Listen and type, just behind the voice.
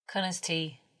Cunas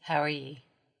T, how are ye?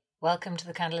 Welcome to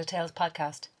the Candlelit Tales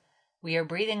podcast. We are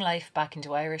breathing life back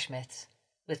into Irish myths,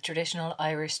 with traditional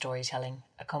Irish storytelling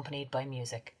accompanied by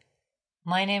music.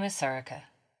 My name is Sorcha,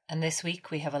 and this week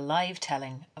we have a live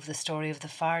telling of the story of the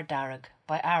Fear Darragh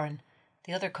by Aaron,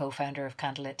 the other co-founder of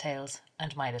Candlelit Tales,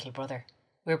 and my little brother.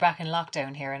 We're back in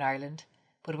lockdown here in Ireland,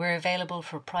 but we're available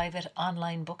for private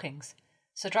online bookings,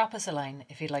 so drop us a line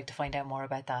if you'd like to find out more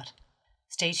about that.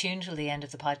 Stay tuned till the end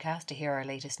of the podcast to hear our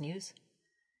latest news.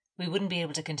 We wouldn't be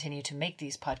able to continue to make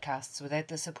these podcasts without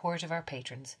the support of our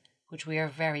patrons, which we are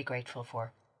very grateful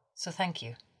for, so thank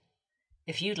you.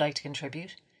 If you'd like to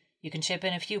contribute, you can chip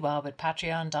in a few bob at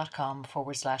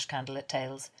patreon.com/Candlelit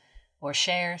Tales, or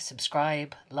share,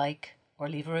 subscribe, like, or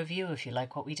leave a review if you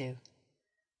like what we do.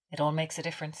 It all makes a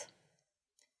difference.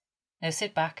 Now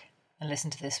sit back and listen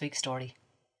to this week's story.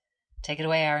 Take it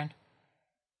away, Aaron.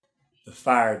 The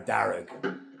Fear Darragh.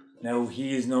 Now,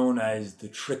 he is known as the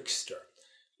Trickster.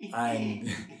 And,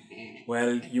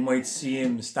 well, you might see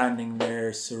him standing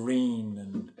there serene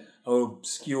and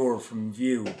obscure from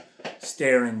view,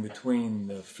 staring between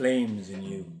the flames in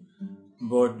you.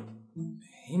 But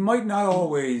he might not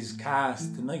always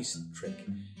cast a nice trick.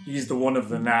 He's the one of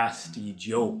the nasty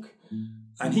joke.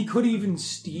 And he could even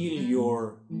steal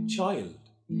your child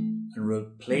and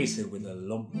replace it with a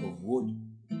lump of wood.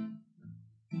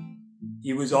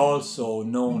 He was also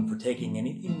known for taking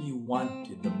anything you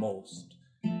wanted the most.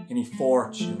 Any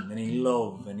fortune, any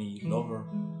love, any lover.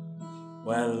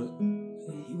 Well,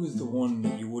 he was the one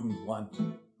that you wouldn't want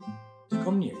to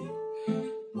come near you.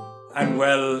 And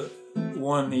well,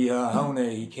 one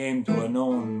he came to a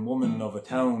known woman of a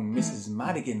town. Mrs.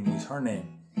 Madigan was her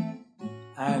name.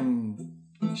 And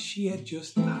she had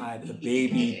just had a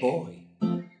baby boy.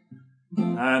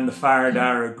 And the Fear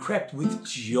Darragh crept with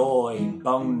joy,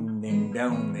 bounding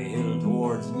down the hill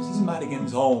towards Mrs.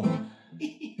 Madigan's home.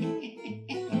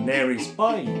 And there he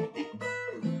spied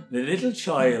the little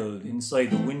child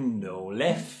inside the window,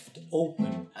 left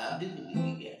open.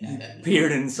 He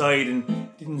peered inside and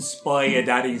didn't spy a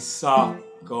daddy's sock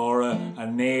or a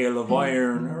nail of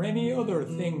iron or any other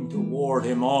thing to ward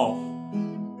him off.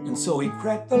 And so he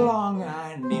crept along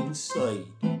and inside.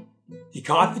 He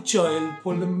caught the child,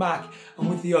 pulled him back, and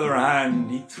with the other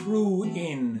hand he threw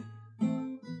in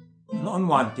an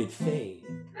unwanted fae.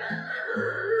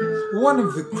 One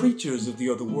of the creatures of the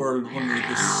other world, one of the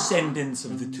descendants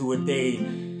of the Tuatha,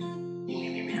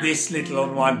 this little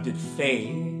unwanted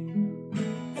fae,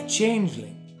 a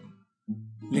changeling.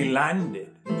 He landed,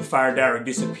 the Fear Darragh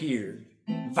disappeared,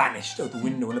 vanished out the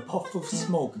window in a puff of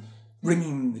smoke,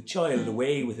 bringing the child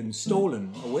away with him,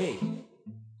 stolen away.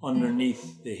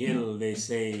 Underneath the hill, they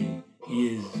say, he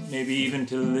is, maybe even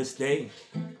till this day.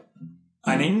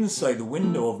 And inside the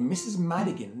window of Mrs.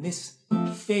 Madigan, this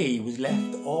fae was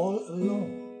left all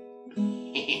alone.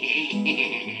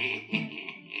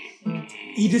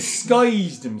 He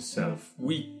disguised himself,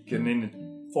 weak and in the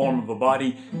form of a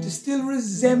body, to still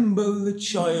resemble the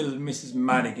child Mrs.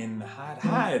 Madigan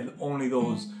had only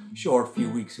those short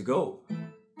few weeks ago.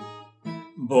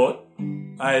 But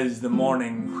as the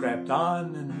morning crept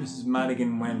on and Mrs.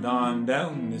 Madigan went on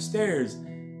down the stairs,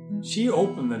 she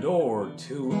opened the door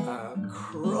to a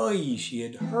cry she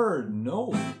had heard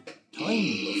no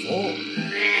time before.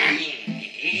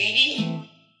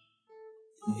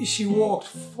 She walked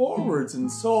forwards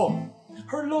and saw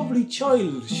her lovely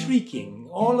child shrieking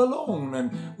all alone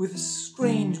and with a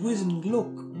strange wizened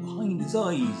look behind his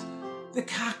eyes. The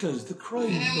cackles, the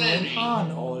cries went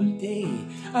on all day,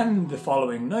 and the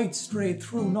following night straight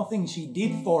through nothing she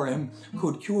did for him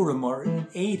could cure him or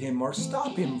aid him or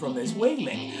stop him from this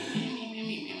wailing.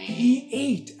 He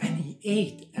ate and he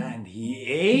ate and he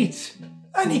ate,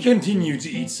 and he continued to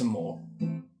eat some more.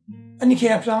 And he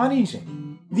kept on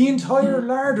eating the entire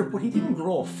larder, but he didn't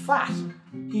grow fat.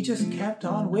 He just kept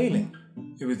on wailing.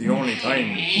 It was the only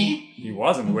time he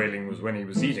wasn't wailing was when he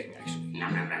was eating, actually.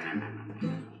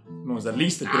 It was at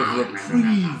least a bit of a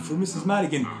reprieve for Mrs.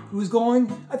 Madigan, who was going,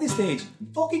 at this stage,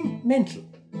 fucking mental.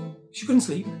 She couldn't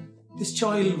sleep. This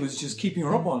child was just keeping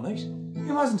her up all night.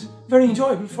 It wasn't very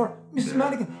enjoyable for Mrs.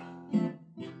 Madigan.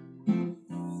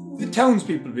 The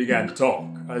townspeople began to talk,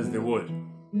 as they would.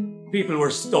 People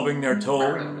were stubbing their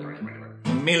toe.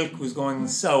 Milk was going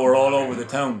sour all over the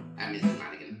town.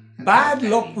 Bad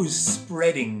luck was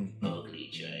spreading.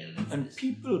 And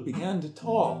people began to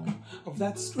talk of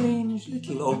that strange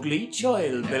little ugly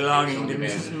child belonging to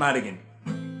Mrs. Madigan.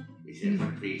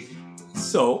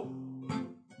 So,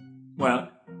 well,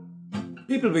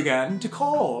 people began to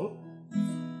call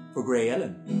for Grey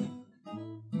Ellen.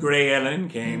 Grey Ellen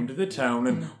came to the town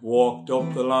and walked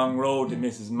up the long road to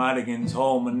Mrs. Madigan's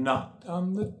home and knocked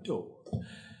on the door.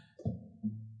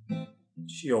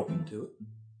 She opened to it,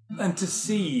 and to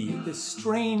see this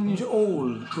strange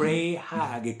old grey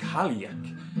hag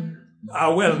Cailleach,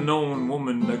 a well-known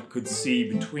woman that could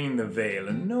see between the veil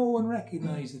and know and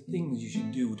recognise the things you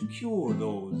should do to cure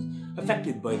those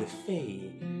affected by the Fae.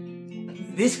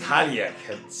 This Cailleach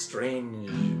had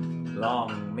strange,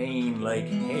 long, mane-like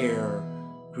hair,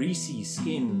 greasy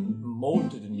skin,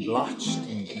 moulded and blotched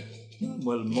and,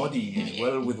 muddy,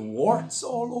 with warts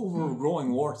all over,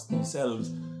 growing warts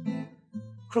themselves,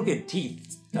 crooked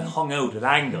teeth that hung out at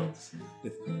angles,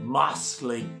 with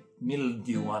moss-like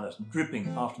mildew on it, dripping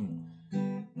often.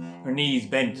 Her knees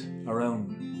bent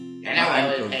around, her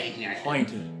ankles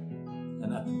pointed,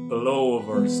 and at the below of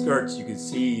her skirts you could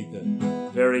see the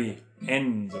very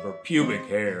ends of her pubic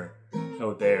hair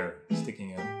out there,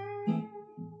 sticking out.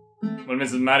 Well,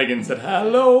 Mrs. Madigan said,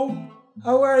 "Hello,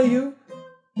 how are you?"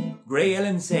 Grey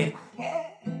Ellen said,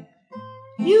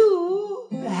 "You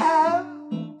have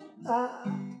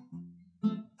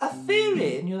a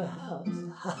fairy in your house.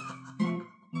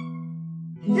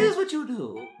 Here's what you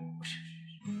do."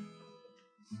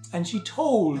 And she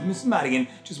told Mrs. Madigan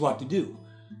just what to do.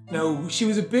 Now, she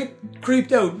was a bit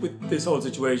creeped out with this whole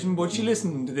situation, but she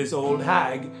listened to this old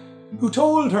hag who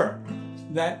told her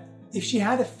that if she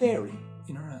had a fairy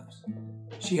in her house,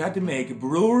 she had to make a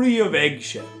brewery of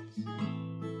eggshells.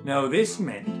 Now, this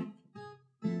meant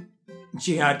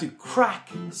she had to crack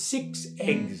 6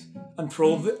 eggs and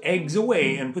throw the eggs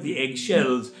away and put the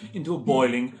eggshells into a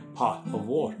boiling pot of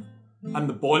water. And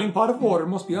the boiling pot of water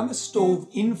must be on the stove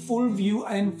in full view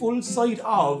and in full sight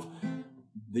of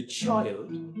the child,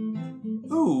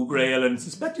 who Grey Ellen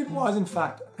suspected was in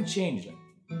fact a changeling.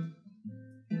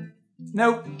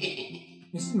 Now,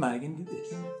 Mrs. Madigan did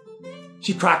this.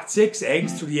 She cracked 6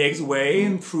 eggs, threw the eggs away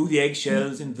and threw the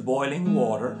eggshells into the boiling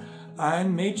water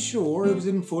and made sure it was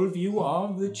in full view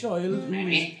of the child, who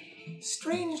was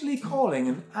strangely calling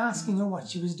and asking her what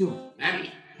she was doing. "Mammy,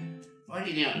 what are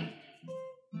you doing?"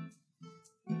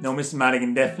 Now, Mrs.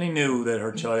 Madigan definitely knew that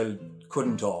her child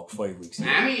couldn't talk 5 weeks ago.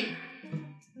 "Mammy."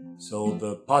 So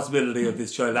the possibility of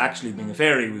this child actually being a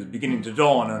fairy was beginning to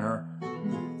dawn on her.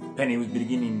 The penny was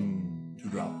beginning to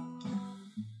drop.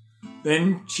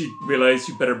 Then she realised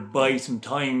she'd better buy some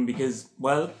time because,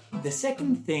 well, the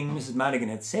second thing Mrs. Madigan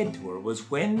had said to her was,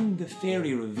 when the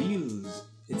fairy reveals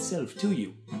itself to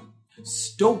you,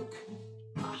 stoke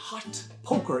a hot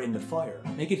poker in the fire.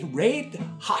 Make it red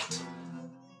hot.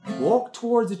 Walk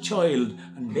towards the child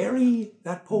and bury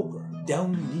that poker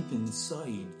down deep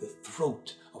inside the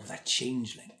throat of that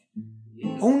changeling.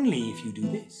 Only if you do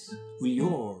this will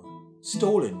your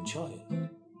stolen child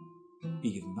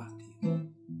be given back to you.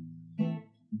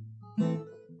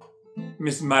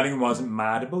 Miss Madigan wasn't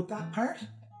mad about that part,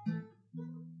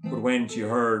 but when she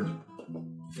heard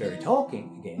the fairy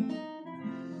talking again,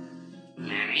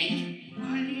 "Mammy, what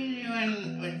are you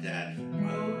doing with that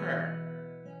poker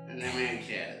and the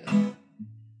eggshells?"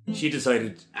 she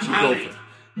decided she'd go for it.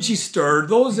 She stirred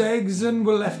those eggs and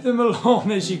left them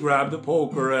alone as she grabbed the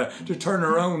poker to turn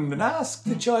around and ask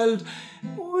the child,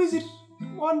 "Oh, is it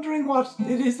wondering what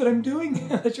it is that I'm doing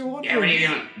that you're wondering?" "Yeah, what are you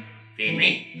doing? Feed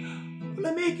me?" "Well,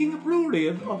 I'm making a brewery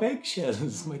of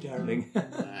eggshells, my darling."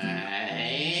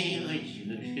 "Why would you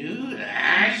do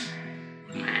that?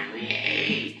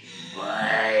 Mammy,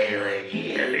 why would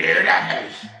you do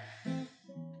that?"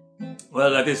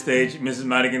 Well, at this stage, Mrs.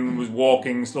 Madigan was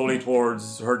walking slowly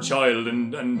towards her child,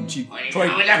 and she tried to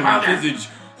envisage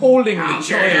holding the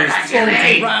child's throat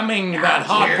and ramming that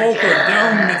hot poker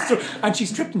down its throat. And she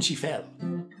tripped and she fell.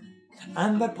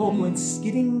 And that poker went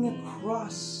skidding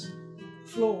across the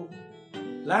floor,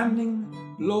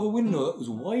 landing below the window that was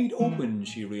wide open,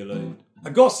 she realised.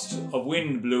 A gust of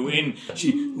wind blew in.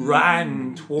 She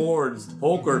ran towards the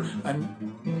poker,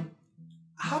 and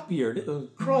a happier little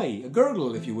cry, a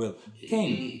gurgle, if you will,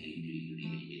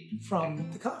 came from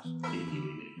the cot.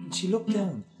 And she looked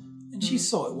down, and she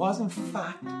saw it was in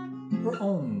fact her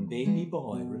own baby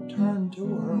boy returned to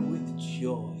her with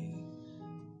joy.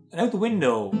 And out the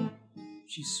window,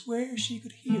 she swears she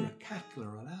could hear a cackle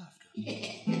or a laughter.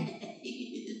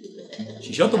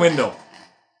 She shut the window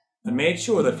and made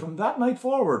sure that from that night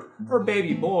forward, her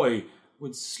baby boy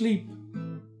would sleep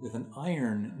with an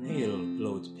iron nail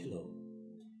below its pillow.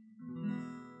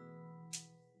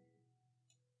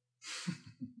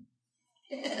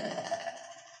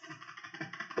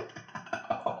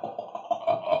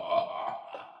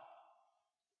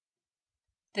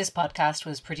 This podcast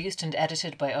was produced and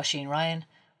edited by Oisin Ryan,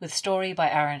 with story by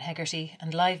Aaron Hegarty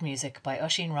and live music by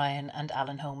Oisin Ryan and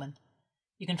Alan Homan.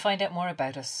 You can find out more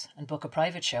about us and book a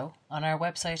private show on our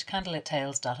website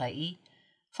candlelittales.ie,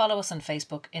 follow us on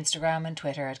Facebook, Instagram and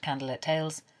Twitter at Candlelit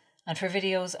Tales, And for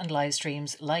videos and live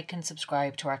streams, like and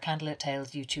subscribe to our Candlelit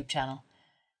Tales YouTube channel,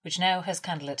 which now has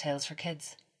Candlelit Tales for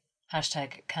Kids.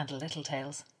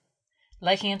 #CandleLittleTales.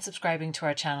 Liking and subscribing to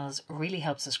our channels really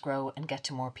helps us grow and get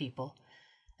to more people.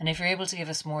 And if you're able to give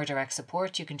us more direct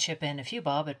support, you can chip in a few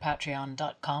bob at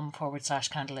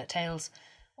patreon.com/CandleLitTales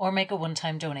or make a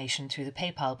one-time donation through the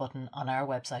PayPal button on our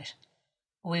website.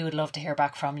 We would love to hear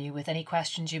back from you with any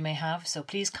questions you may have, so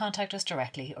please contact us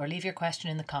directly or leave your question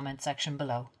in the comment section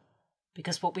below.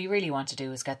 Because what we really want to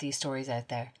do is get these stories out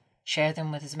there, share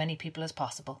them with as many people as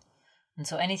possible. And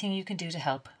so anything you can do to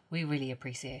help, we really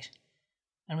appreciate.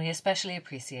 And we especially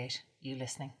appreciate you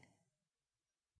listening.